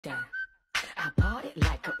down. I party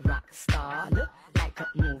like a rock star, look like a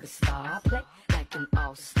movie star, play like an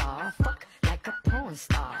all-star, fuck like a porn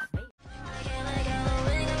star.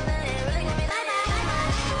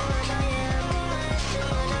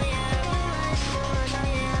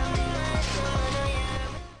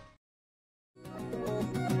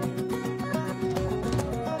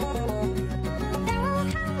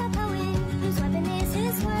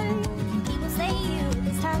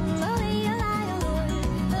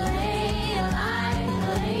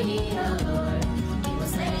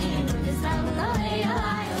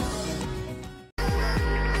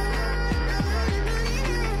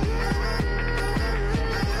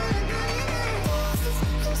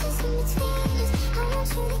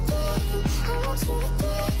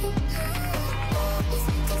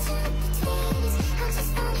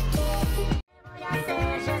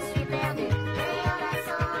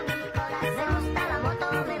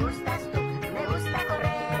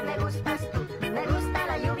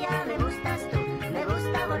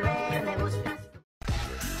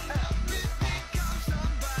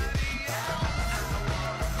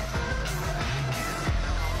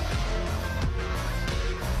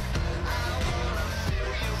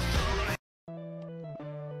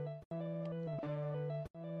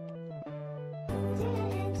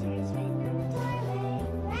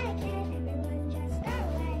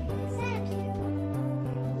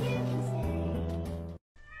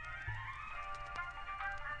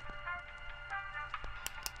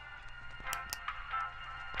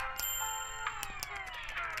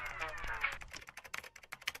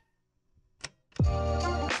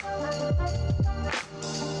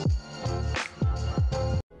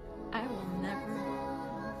 I will never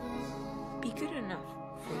be good enough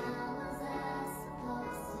for you.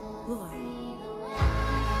 Will I?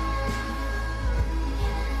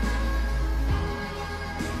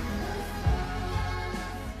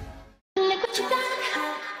 Look what you got.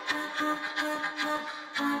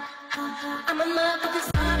 I'm in love with this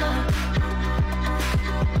summer.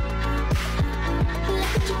 Look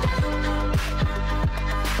what you got.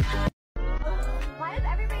 Why does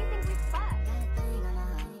everybody think we suck?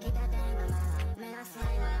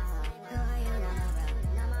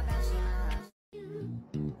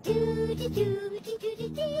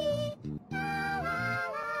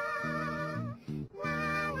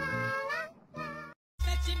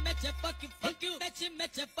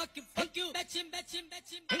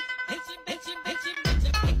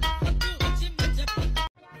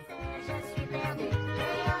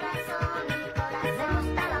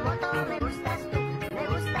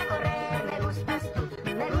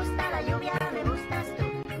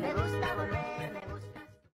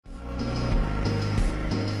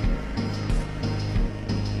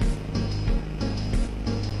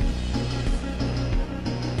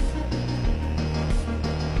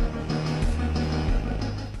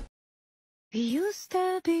 We used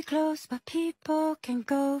to be close, but people can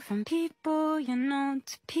go from people you know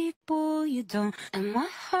to people you don't. And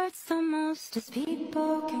what hurts the most is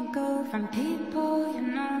people can go from people you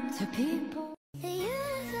know to people. The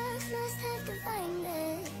universe must have defined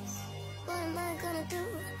this. What am I gonna do?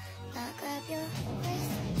 Not grab your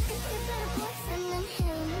wrist. Think you're better boyfriend than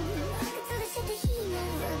him. I can tell the shit that he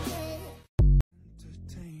never did.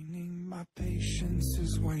 Entertaining, my patience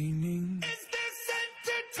is waning. Is this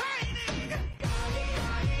entertaining?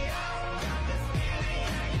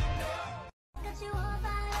 Got you all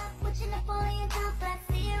fired up, with your Napoleon complex.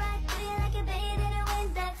 See you right through you like a baby in a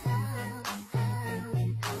Windex.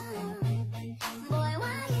 Boy,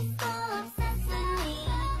 why you so obsessed with me?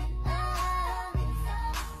 And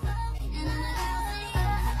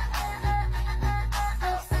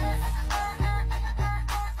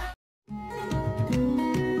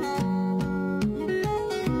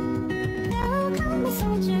I'm now come a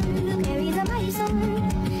soldier who carries a mighty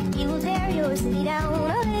sword. He will tear your city down,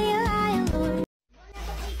 obey your iron lord.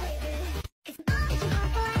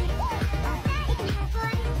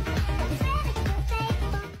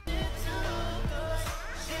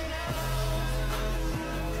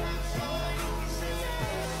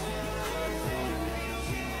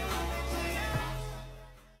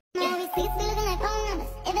 Still looking like phone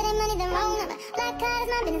numbers. If it ain't money, then wrong number. Black card is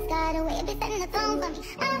my business card away. It be setting the tone for me.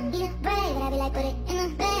 I'll be the brave, but I be like, put it in the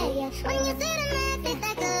bag, yeah. When you see the man, face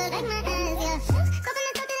that good, like my eyes, yeah. Go from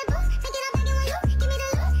the top to the booth, take it up back in one loop. Give me the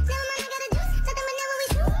loot, never mind, I got the juice. Nothing but never we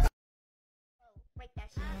shoot. Break that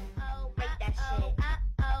shit. Oh, break that shit.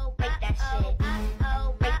 Oh, break that shit.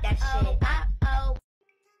 Oh, break that shit. Oh.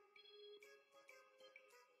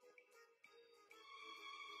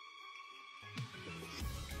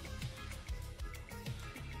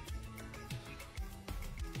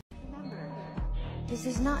 This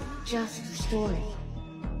is not just a story.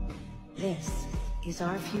 This is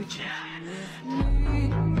our future.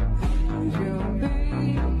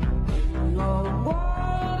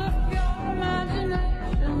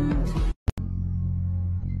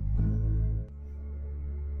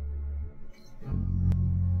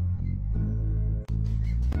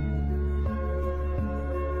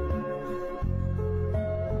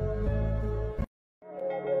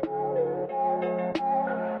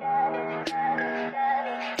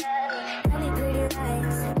 Tell me pretty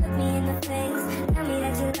lies, look me in the face. Tell me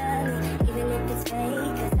that you love me, even if it's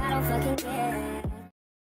fake, 'cause I don't fucking care.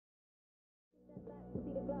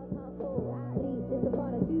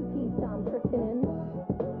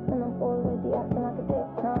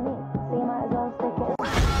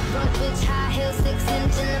 Broke bitch, high heel,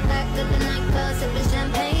 6-inch in the back of the nightclub, sipping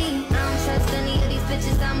champagne. I don't trust any of these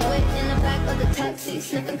bitches I'm with in the back of the taxi,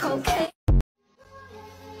 sniffing cocaine.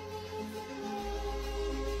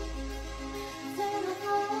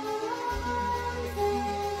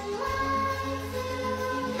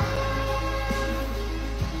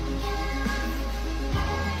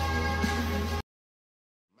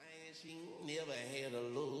 Man, she never had a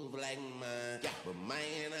love like mine. But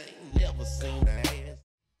man, I ain't never seen her ass.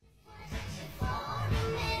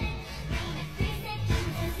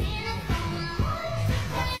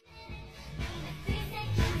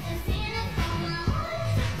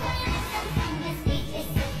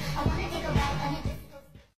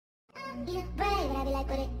 Yeah, brave, but I be like,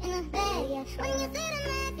 put it in the bag, yeah. When you say the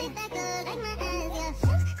math, it's that good, like my ass, yeah. Go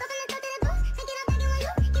from the top to the booth, take it all back in one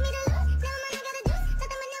loop. Give me the loot, now my got the juice,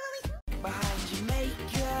 nothing whenever we shoot. Behind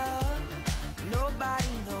Jamaica,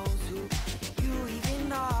 nobody knows who you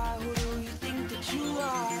even are. Who do you think that you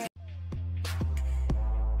are?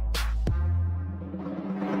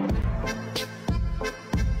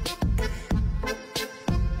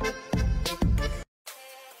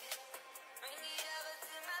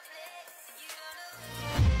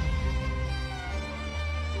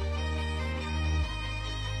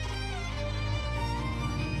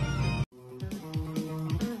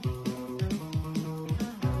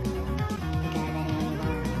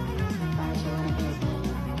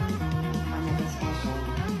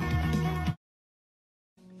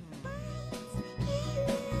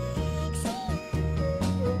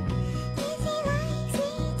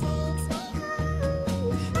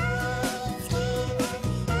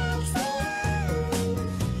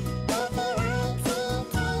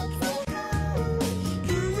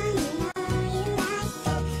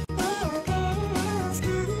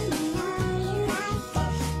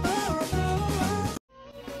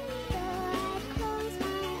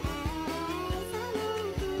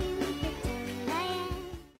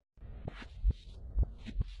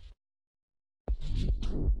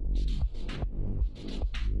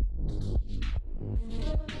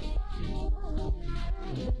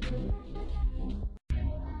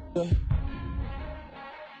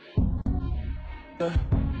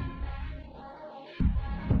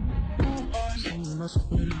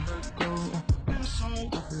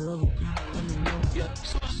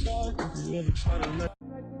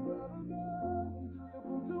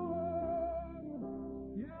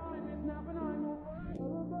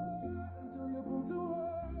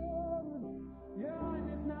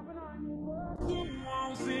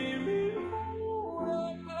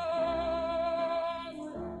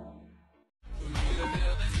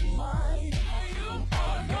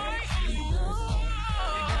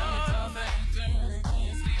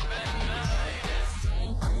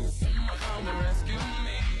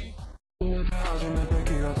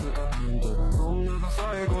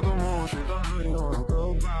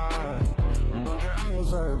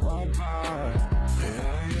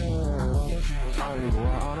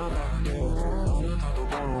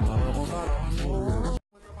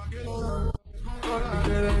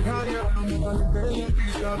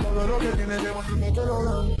 Todo lo que tiene demuestra que lo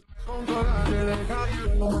dan. Controlable de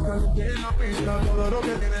calle, lo más caliente en la pista. Todo lo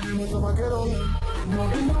que tiene demuestra que lo dan. No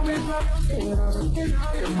tengo mis labios, que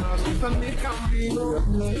nadie más está en mi camino.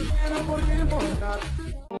 No quiero por qué importar.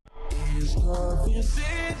 It's coffee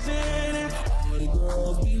season, all the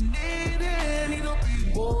girls be needing. Need a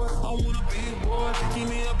big boy, I want a big boy. Give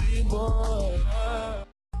me a big boy.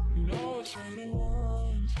 You know it's what I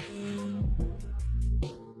want.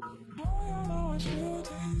 I know it's your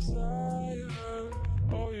desire.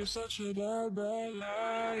 Oh, you're such a bad, bad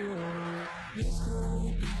liar. This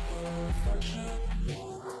could be perfection.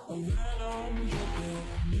 A venom dripping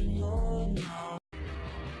in your mouth.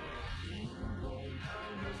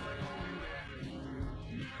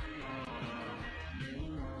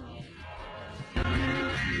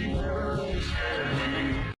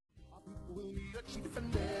 Will need a chief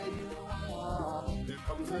and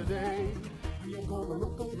yesterday. You're gonna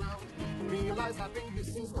look around, realize I think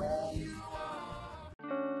this is where you are.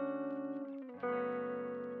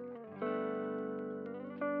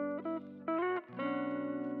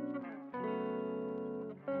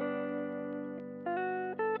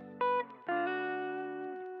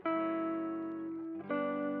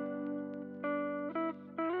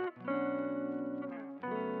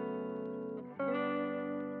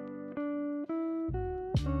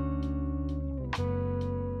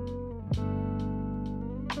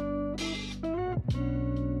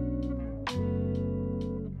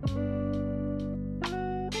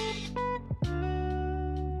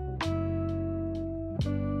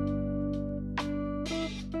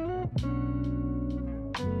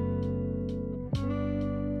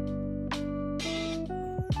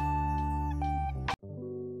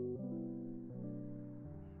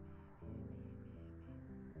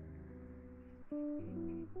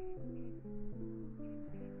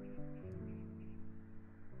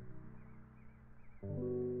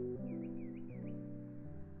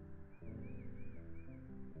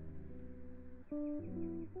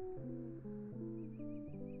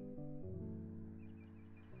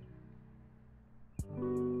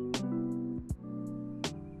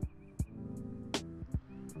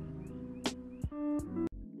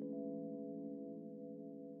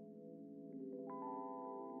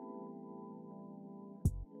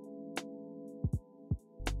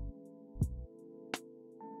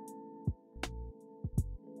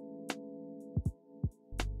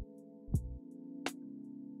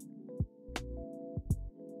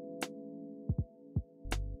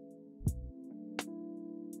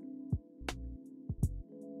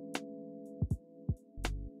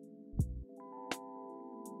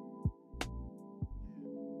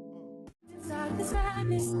 Inside this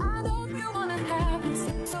madness, I don't really wanna have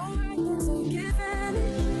it. So I can take it.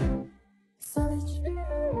 Savage,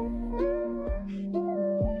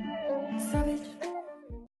 savage.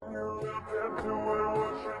 You attempt to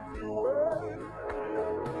what you do it.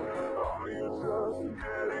 Are you just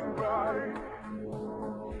getting by?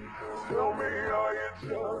 Tell me, are you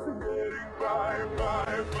just getting by?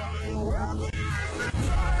 Whether it's the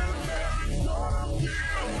time